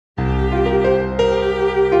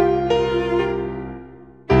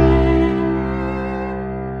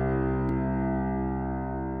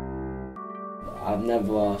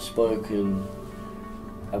never spoken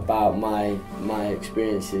about my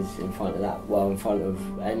experiences in front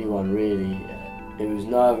of anyone really. It was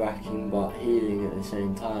nerve-wracking but healing at the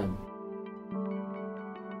same time.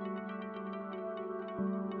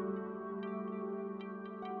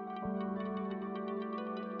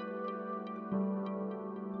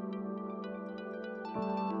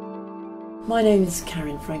 My name is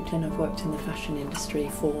Karen Franklin. I've worked in the fashion industry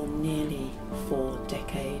for nearly 4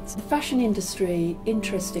 decades. The fashion industry,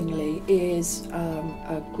 interestingly, is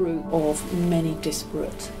a group of many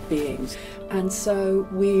disparate beings, and so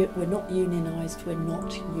we're not unionised, we're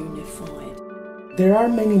not unified. There are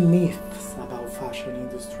many myths about fashion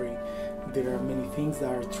industry. There are many things that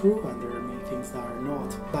are true and there are many things that are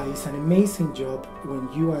not. But it's an amazing job when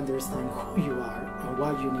you understand who you are and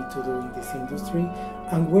what you need to do in this industry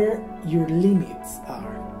and where your limits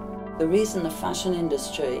are. The reason the fashion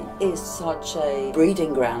industry is such a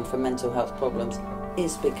breeding ground for mental health problems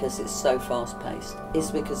is because it's so fast-paced,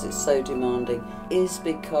 is because it's so demanding, is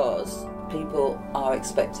because people are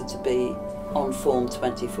expected to be on form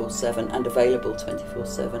 24/7 and available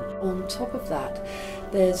 24/7. On top of that,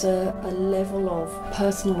 there's a level of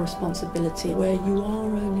personal responsibility where you are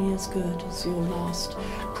only as good as your last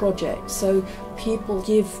project. So people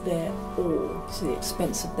give their all to the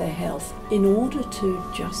expense of their health in order to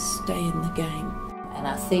just stay in the game. And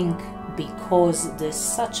I think because there's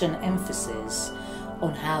such an emphasis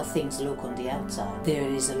on how things look on the outside, there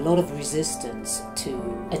is a lot of resistance to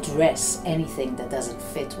address anything that doesn't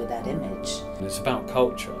fit with that image. It's about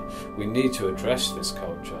culture. We need to address this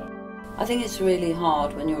culture. I think it's really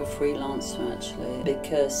hard when you're a freelancer actually,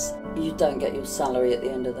 because you don't get your salary at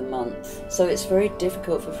the end of the month. So it's very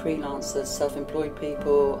difficult for freelancers, self-employed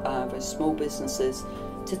people, with small businesses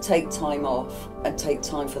to take time off and take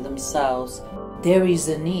time for themselves. There is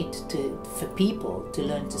a need for people to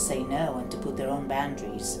learn to say no and to put their own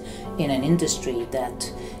boundaries in an industry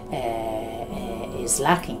that is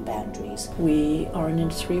lacking boundaries. We are an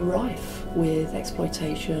industry rife with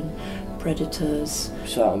exploitation, predators.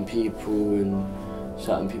 Certain people and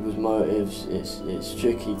certain people's motives, it's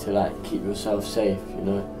tricky to keep yourself safe, you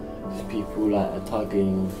know, because people are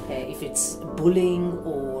tugging. If it's bullying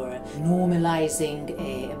or normalizing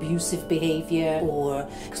abusive behavior or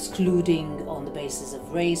excluding on the basis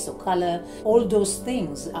of race or color, all those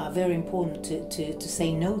things are very important to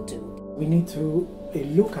say no to. We need to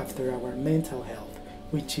look after our mental health,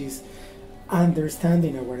 which is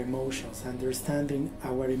understanding our emotions, understanding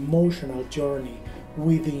our emotional journey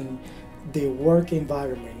within the work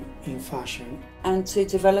environment in fashion. And to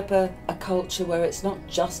develop a culture where it's not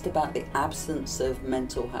just about the absence of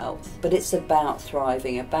mental health, but it's about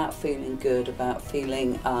thriving, about feeling good, about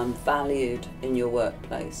feeling valued in your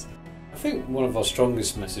workplace. I think one of our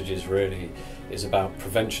strongest messages really is about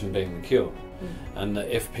prevention being the cure. And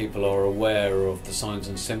that if people are aware of the signs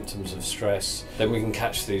and symptoms of stress, then we can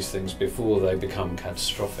catch these things before they become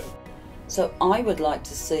catastrophic. So I would like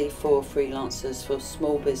to see for freelancers, for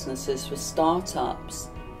small businesses, for startups,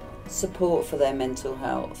 support for their mental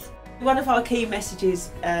health. One of our key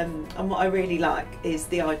messages and what I really like is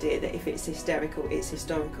the idea that if it's hysterical, it's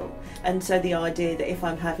historical. And so the idea that if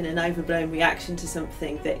I'm having an overblown reaction to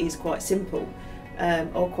something that is quite simple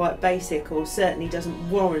or quite basic or certainly doesn't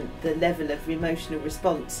warrant the level of emotional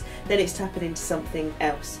response, then it's tapping into something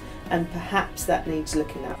else, and perhaps that needs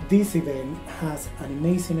looking at. This event has an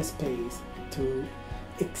amazing space to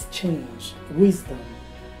exchange wisdom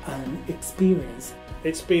and experience.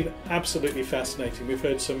 It's been absolutely fascinating. We've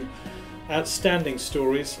heard some outstanding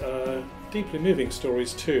stories, deeply moving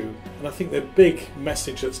stories too. And I think the big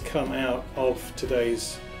message that's come out of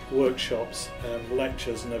today's workshops and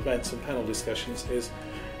lectures and events and panel discussions is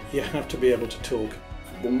you have to be able to talk.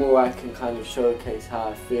 The more I can kind of showcase how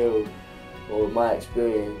I feel or my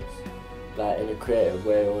experience in a creative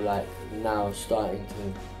way, or now starting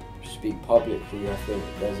to speak publicly, I think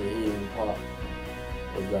there's a healing part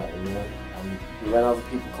of that, you know. And when other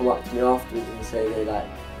people come up to me afterwards and say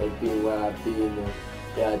they've been where I've been, or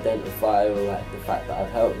they identify, or the fact that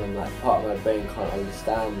I've helped them, part of my brain can't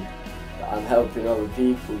understand that I'm helping other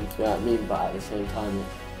people, you know what I mean? But at the same time,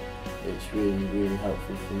 it's really, really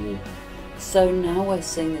helpful for me. So now we're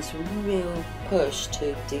seeing this real push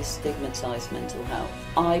to destigmatise mental health.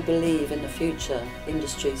 I believe in the future,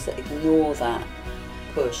 industries that ignore that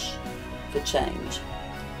push for change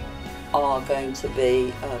are going to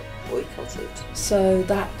be boycotted. So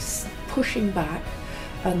that's pushing back,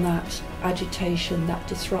 and that agitation, that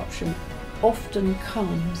disruption often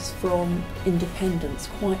comes from independents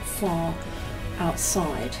quite far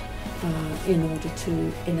outside in order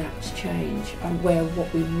to enact change, and where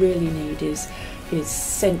what we really need is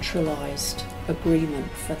centralised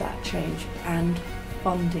agreement for that change and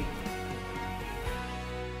funding.